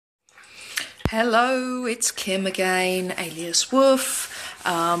Hello, it's Kim again, alias Woof,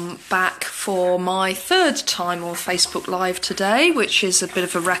 back for my third time on Facebook Live today, which is a bit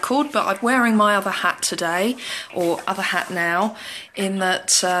of a record, but I'm wearing my other hat today, or other hat now, in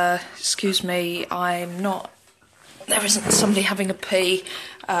that, excuse me, there isn't somebody having a pee,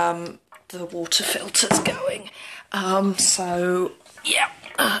 the water filter's going, so, yeah,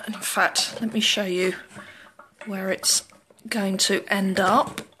 in fact, let me show you where it's going to end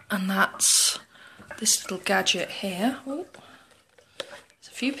up. And that's this little gadget here. Oh, there's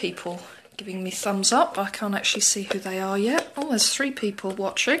a few people giving me thumbs up. I can't actually see who they are yet. Oh, there's 3 people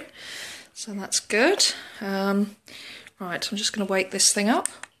watching, so that's good. Right, I'm just going to wake this thing up.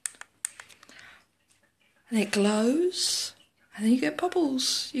 And it glows, and then you get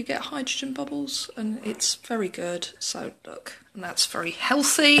bubbles. You get hydrogen bubbles, and it's very good. So look, and that's very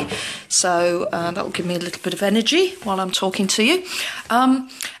healthy. So that will give me a little bit of energy while I'm talking to you.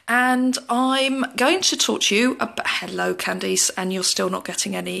 And I'm going to talk to you about, hello Candice, and you're still not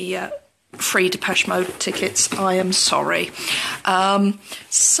getting any free Depeche Mode tickets. I am sorry.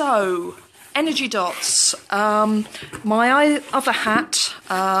 So, EnergyDOTs, my other hat,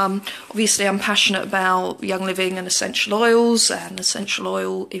 obviously I'm passionate about young living and essential oils and essential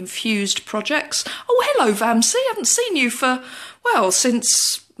oil infused projects. Oh, hello Vamsy, I haven't seen you for, well,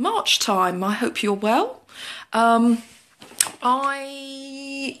 since March time. I hope you're well.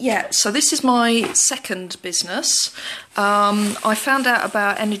 So this is my second business. I found out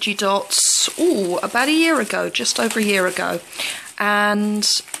about EnergyDOTs, about a year ago, just over a year ago. And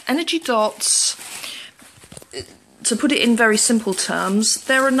EnergyDOTs, to put it in very simple terms,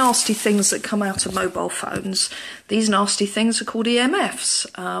 there are nasty things that come out of mobile phones. These nasty things are called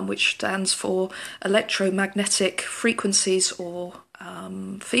EMFs, which stands for electromagnetic frequencies or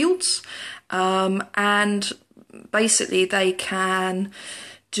fields. And basically they can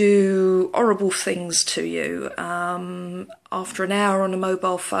do horrible things to you. After an hour on a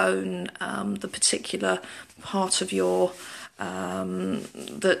mobile phone, the particular part of your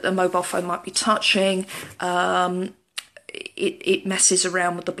that a mobile phone might be touching, it messes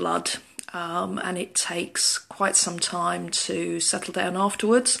around with the blood, and it takes quite some time to settle down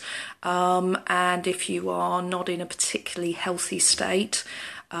afterwards. And if you are not in a particularly healthy state,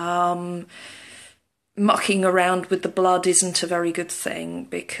 mucking around with the blood isn't a very good thing,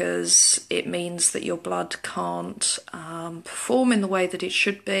 because it means that your blood can't perform in the way that it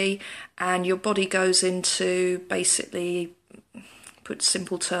should be, and your body goes into, basically, put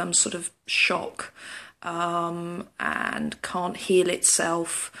simple terms, sort of shock, and can't heal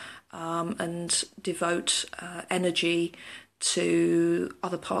itself, and devote energy to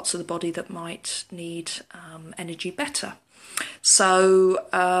other parts of the body that might need energy better. So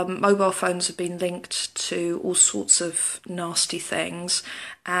mobile phones have been linked to all sorts of nasty things,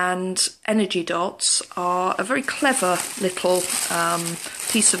 and EnergyDOTs are a very clever little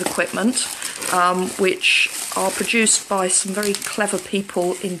piece of equipment, which are produced by some very clever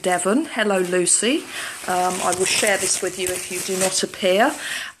people in Devon. Hello Lucy. I will share this with you if you do not appear.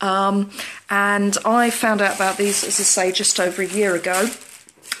 And I found out about these, as I say, just over a year ago.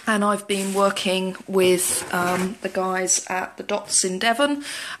 And I've been working with the guys at the Dots in Devon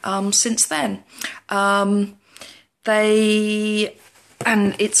since then. And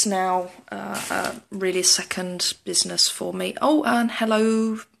it's now really a second business for me. Oh, and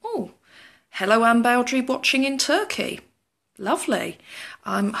hello Anne Bowdry watching in Turkey. Lovely.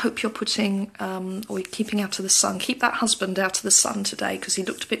 I hope you're putting, or you're keeping out of the sun. Keep that husband out of the sun today, because he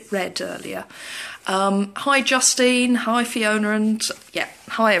looked a bit red earlier. Hi Justine, hi Fiona, and yeah,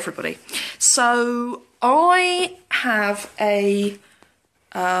 hi everybody. So I have a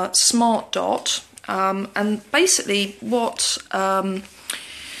smart dot, and basically what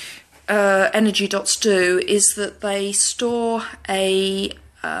EnergyDOTs do is that they store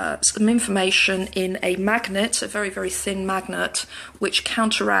some information in a magnet, a very, very thin magnet, which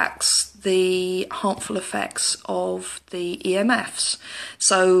counteracts the harmful effects of the EMFs.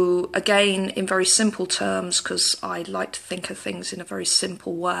 So again, in very simple terms, because I like to think of things in a very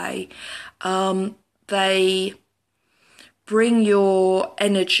simple way, they bring your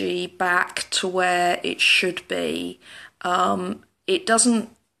energy back to where it should be. It doesn't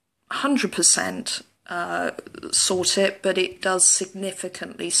 100% sort it, but it does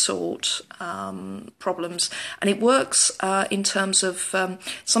significantly sort problems, and it works in terms of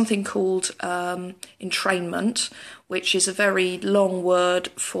something called entrainment, which is a very long word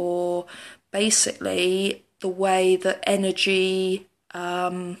for basically the way that energy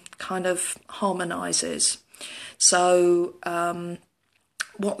kind of harmonizes. So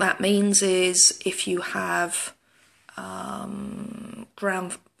what that means is, if you have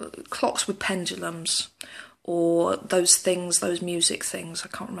ground clocks with pendulums, or those things, those music things, I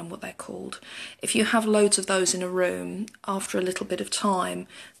can't remember what they're called. If you have loads of those in a room, after a little bit of time,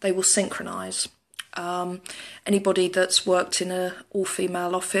 they will synchronise. Anybody that's worked in an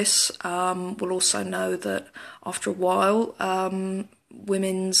all-female office will also know that after a while,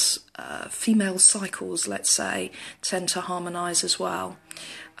 women's female cycles, let's say, tend to harmonise as well.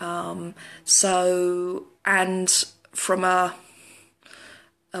 So, and from a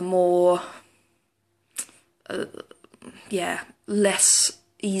more less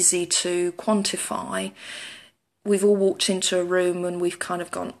easy to quantify, we've all walked into a room and we've kind of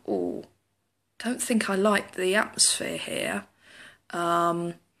gone, oh, don't think I like the atmosphere here.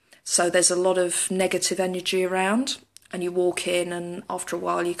 So there's a lot of negative energy around, and you walk in and after a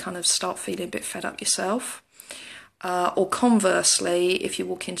while you kind of start feeling a bit fed up yourself. Or conversely, if you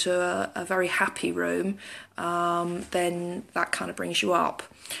walk into a very happy room, then that kind of brings you up.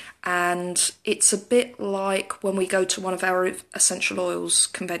 And it's a bit like when we go to one of our essential oils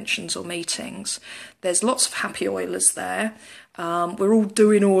conventions or meetings. There's lots of happy oilers there. We're all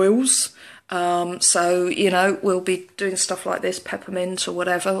doing oils. So, you know, we'll be doing stuff like this, peppermint or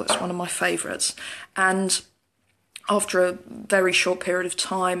whatever. It's one of my favourites. And after a very short period of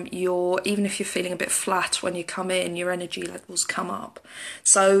time, even if you're feeling a bit flat when you come in, your energy levels come up.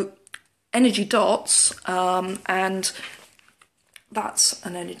 So EnergyDOTs, and that's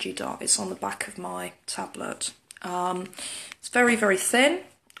an energy dot. It's on the back of my tablet. It's very, very thin,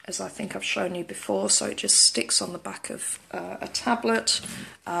 as I think I've shown you before, so it just sticks on the back of a tablet,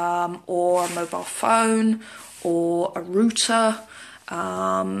 or a mobile phone, or a router,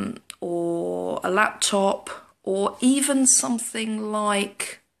 or a laptop, or even something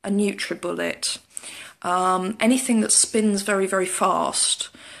like a NutriBullet. Anything that spins very, very fast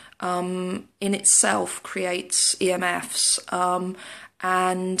in itself creates EMFs.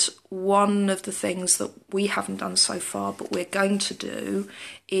 And one of the things that we haven't done so far, but we're going to do,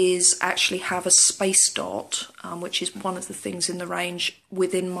 is actually have a space dot, which is one of the things in the range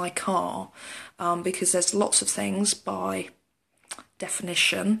within my car, because there's lots of things by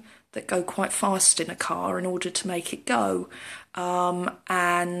definition that go quite fast in a car in order to make it go,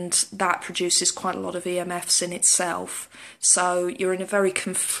 and that produces quite a lot of EMFs in itself. So you're in a very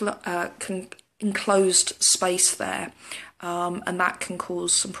enclosed space there, and that can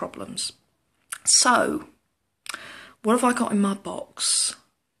cause some problems. So what have I got in my box?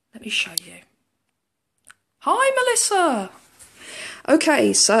 Let me show you. Hi, Melissa.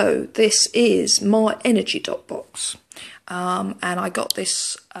 Okay, so this is my EnergyDOT box. And I got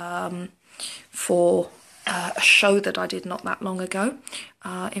this for a show that I did not that long ago.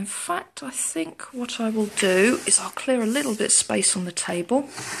 In fact, I think what I will do is I'll clear a little bit of space on the table.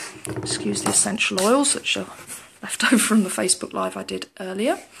 Excuse the essential oils, which are left over from the Facebook Live I did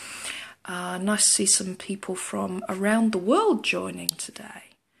earlier. Nice to see some people from around the world joining today.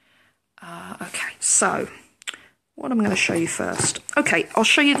 Okay, so what I'm going to show you first. Okay, I'll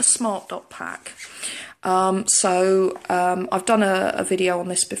show you the Smart Dot pack. I've done a video on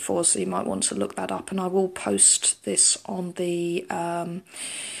this before, so you might want to look that up, and I will post this on the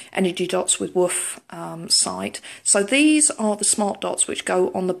EnergyDOTs with Woof site. So these are the Smart Dots which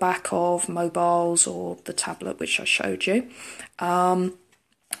go on the back of mobiles or the tablet which I showed you.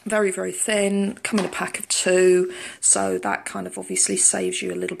 Very, very thin, come in a pack of 2, so that kind of obviously saves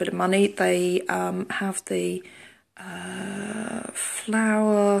you a little bit of money. They have the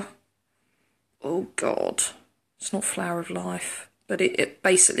flower, oh god, it's not Flower of Life, but it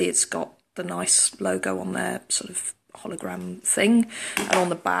basically, it's got the nice logo on there, sort of hologram thing, and on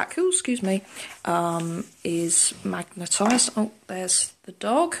the back, oh excuse me, is magnetised. Oh, there's the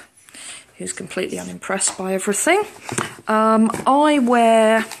dog, who's completely unimpressed by everything. I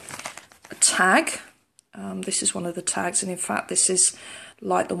wear a tag. This is one of the tags, and in fact this is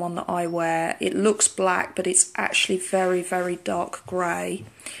like the one that I wear. It looks black, but it's actually very, very dark grey.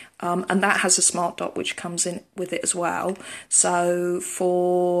 And that has a Smart Dot which comes in with it as well. So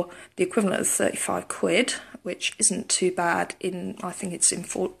for the equivalent of 35 quid, which isn't too bad, I think it's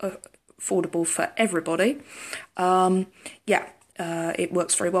affordable for everybody. It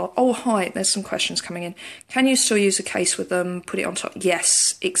works very well. Oh, hi, there's some questions coming in. Can you still use a case with them, put it on top? Yes,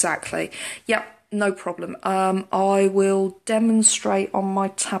 exactly. Yep, no problem. I will demonstrate on my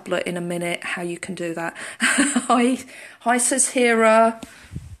tablet in a minute how you can do that. Hi, says Hera.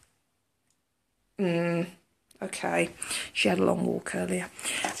 Okay, she had a long walk earlier.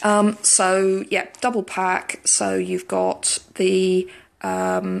 So yeah, double pack. So you've got the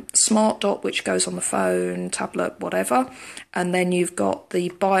Smart Dot which goes on the phone, tablet, whatever, and then you've got the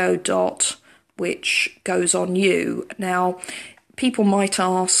Bio Dot which goes on you. Now, people might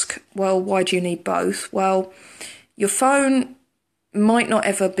ask, well, why do you need both? Well, your phone might not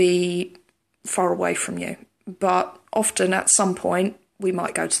ever be far away from you, but often at some point we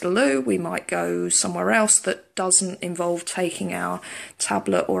might go to the loo, we might go somewhere else that doesn't involve taking our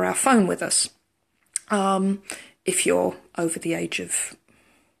tablet or our phone with us. If you're over the age of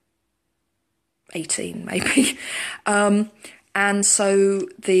 18 maybe. And so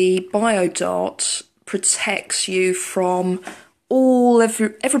the BioDot protects you from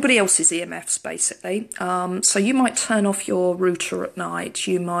everybody else's EMFs basically. So you might turn off your router at night,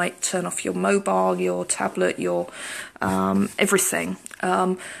 you might turn off your mobile, your tablet, your everything.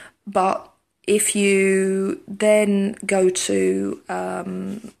 But if you then go to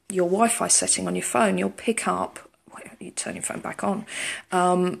your Wi-Fi setting on your phone, you'll pick up, you turn your phone back on,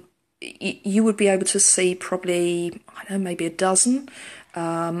 you would be able to see probably, I don't know, maybe a dozen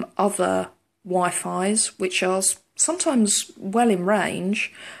other Wi-Fis, which are sometimes well in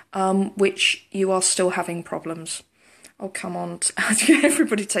range, which you are still having problems. Oh, come on.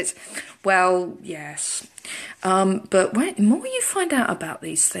 Everybody takes... Well, yes. But the more you find out about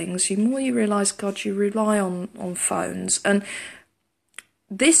these things, the more you realise, God, you rely on phones. And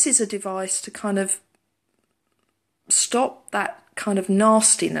this is a device to kind of stop that kind of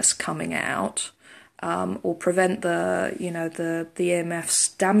nastiness coming out, or prevent the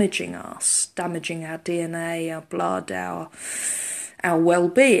EMFs damaging us, damaging our DNA, our blood, our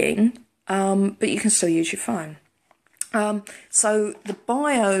well-being, but you can still use your phone. So the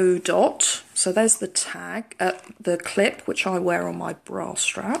BioDot, so there's the tag, the clip, which I wear on my bra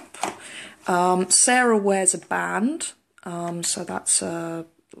strap. Sarah wears a band, so that's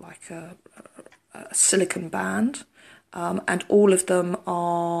like a silicone band, and all of them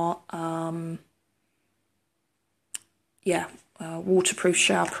are waterproof,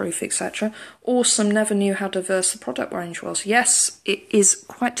 showerproof, etc. Awesome, never knew how diverse the product range was. Yes, it is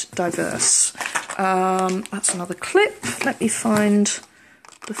quite diverse. That's another clip. Let me find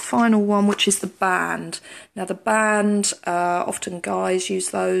the final one, which is the band. Now the band, often guys use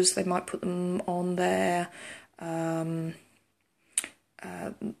those. They might put them on their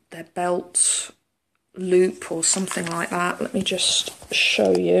belt loop or something like that. Let me just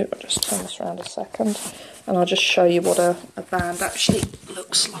show you. I'll just turn this around a second and I'll just show you what a band actually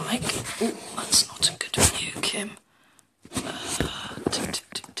looks like. Oh, that's not a good view, Kim.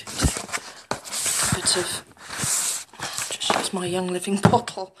 Bit of, just use my Young Living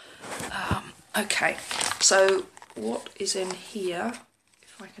bottle. Okay, so what is in here,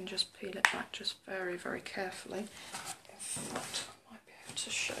 if I can just peel it back just very, very carefully. In fact, I might be able to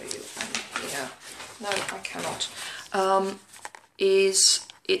show you in here. No, I cannot.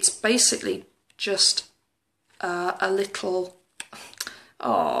 It's basically just a little...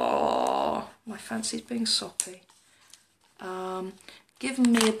 Oh, my fancy's being soppy.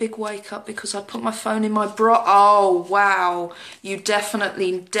 Given me a big wake up because I put my phone in my bra. Oh, wow. You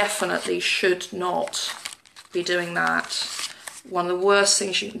definitely should not be doing that. One of the worst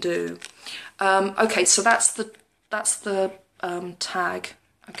things you can do. Okay, so that's the tag.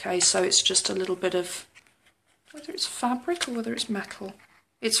 Okay, so it's just a little bit of, whether it's fabric or whether it's metal.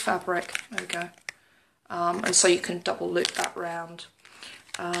 It's fabric. There we go. And so you can double loop that round.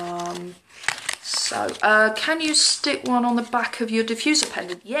 Can you stick one on the back of your diffuser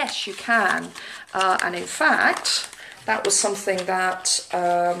pendant? Yes, you can. And in fact, that was something that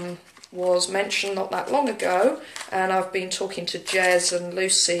was mentioned not that long ago. And I've been talking to Jez and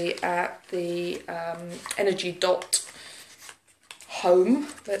Lucy at the EnergyDOT home,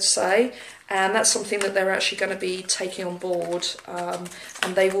 let's say. And that's something that they're actually going to be taking on board.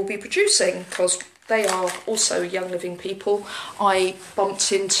 And they will be producing, because they are also Young Living people. I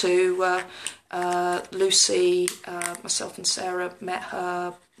bumped into... Lucy, myself and Sarah met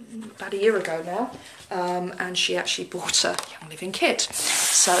her about a year ago now, and she actually bought a Young Living kit.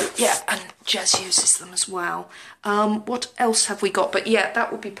 So yeah, and Jez uses them as well. What else have we got? But yeah,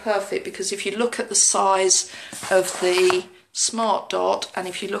 that would be perfect, because if you look at the size of the Smart Dot and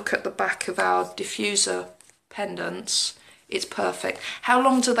if you look at the back of our diffuser pendants, it's perfect. How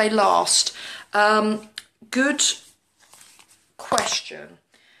long do they last? Good question.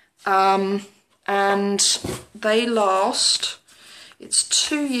 And they last, it's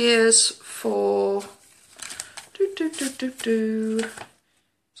 2 years for, it's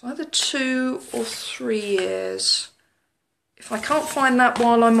either 2 or 3 years. If I can't find that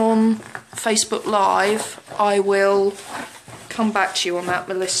while I'm on Facebook Live, I will come back to you on that,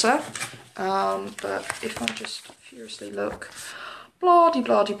 Melissa. But if I just furiously look,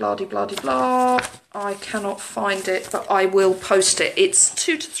 blah. I cannot find it, but I will post it. It's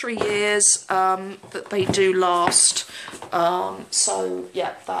 2 to 3 years that they do last. So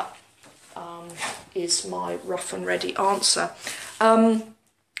yeah, that is my rough and ready answer. So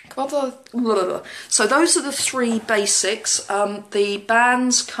those are the 3 basics. The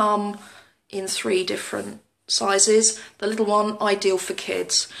bands come in 3 different sizes. The little one, ideal for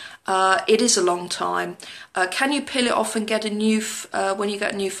kids. It is a long time. Can you peel it off and get a new, when you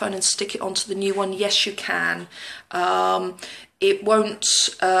get a new phone and stick it onto the new one? Yes, you can. It won't,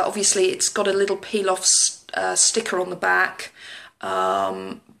 obviously it's got a little peel off sticker on the back,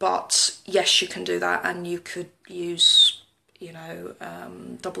 but yes, you can do that, and you could use, you know,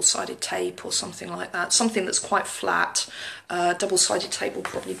 double-sided tape or something like that, something that's quite flat. Double-sided tape will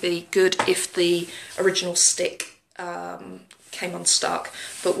probably be good if the original stick came unstuck,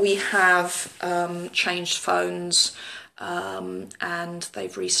 but we have changed phones and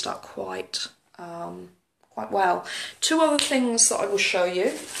they've restuck quite well. 2 other things that I will show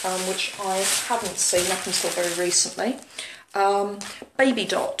you, which I haven't seen up until very recently. Baby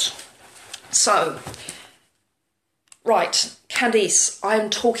dot. So, right, Candice, I am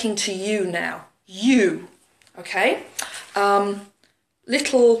talking to you now. You, okay?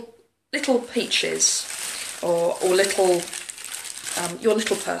 Little peaches, or little, your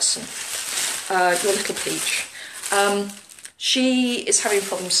little person, your little peach. She is having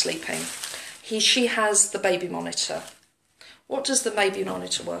problems sleeping. She has the baby monitor. What does the baby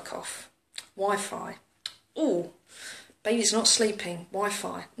monitor work off? Wi-Fi. Oh, baby's not sleeping.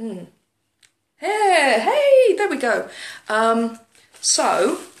 Wi-Fi. Hey, there we go.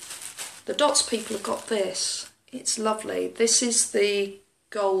 So, the DOTS people have got this. It's lovely. This is the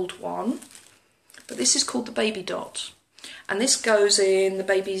gold one, but this is called the baby dot. And this goes in the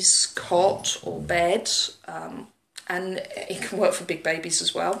baby's cot or bed, and it can work for big babies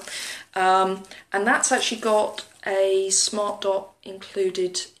as well. And that's actually got a smart dot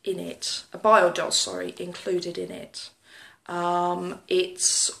included in it, a bio dot, sorry, included in it.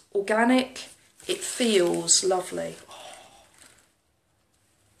 It's organic, it feels lovely. Oh,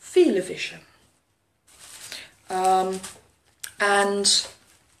 feel-o-vision. And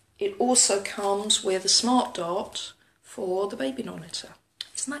it also comes with a smart dot for the baby monitor.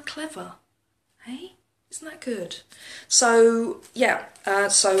 Isn't that clever? Hey? Isn't that good? So, yeah,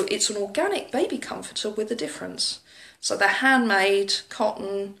 so it's an organic baby comforter with a difference. So they're handmade,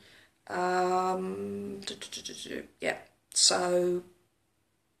 cotton, yeah, so,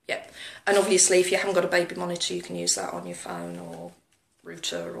 yeah. And obviously if you haven't got a baby monitor, you can use that on your phone or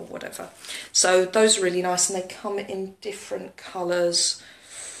router or whatever. So those are really nice, and they come in different colours.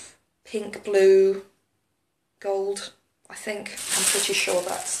 Pink, blue, gold, I think. I'm pretty sure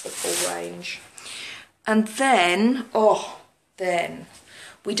that's the full range. And then, then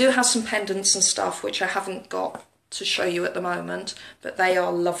we do have some pendants and stuff which I haven't got to show you at the moment, but they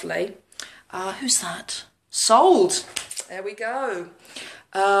are lovely. Who's that? Sold! There we go.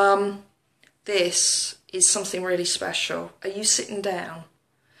 This is something really special. Are you sitting down?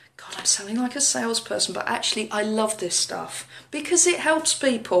 God, I'm sounding like a salesperson, but actually I love this stuff because it helps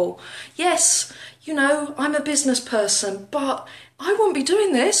people. Yes, you know, I'm a business person, but I wouldn't be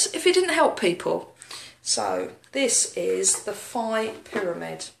doing this if it didn't help people. So this is the Phi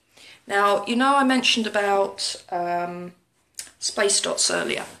Pyramid. Now, you know I mentioned about space dots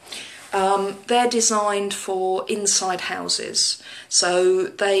earlier. They're designed for inside houses. So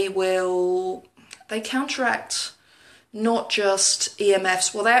they counteract not just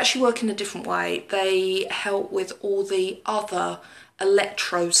EMFs, well, they actually work in a different way. They help with all the other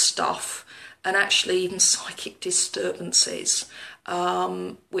electro stuff and actually even psychic disturbances,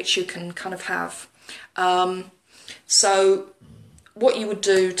 which you can kind of have. So what you would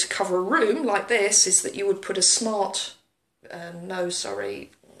do to cover a room like this is that you would put a space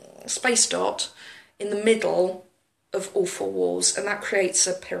dot in the middle of all 4 walls, and that creates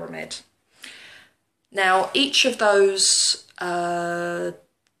a pyramid. Now, each of those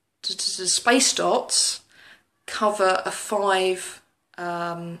space dots cover a 5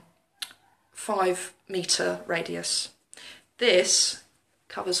 metre radius. This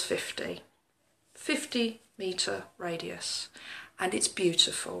covers 50 metre radius, and it's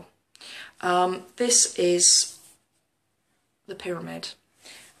beautiful. This is the pyramid,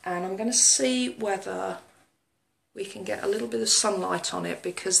 and I'm going to see whether we can get a little bit of sunlight on it,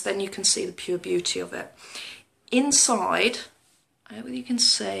 because then you can see the pure beauty of it. Inside, I don't know whether you can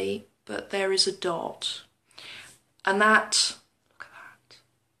see, but there is a dot, and that, look at that.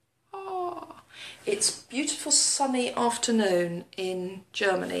 Oh, it's beautiful sunny afternoon in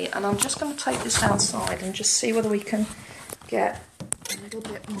Germany, and I'm just going to take this outside and just see whether we can get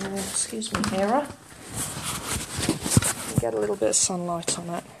little bit more, excuse me, mirror. Get a little bit of sunlight on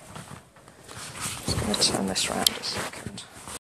it. Just going to turn this around a sec.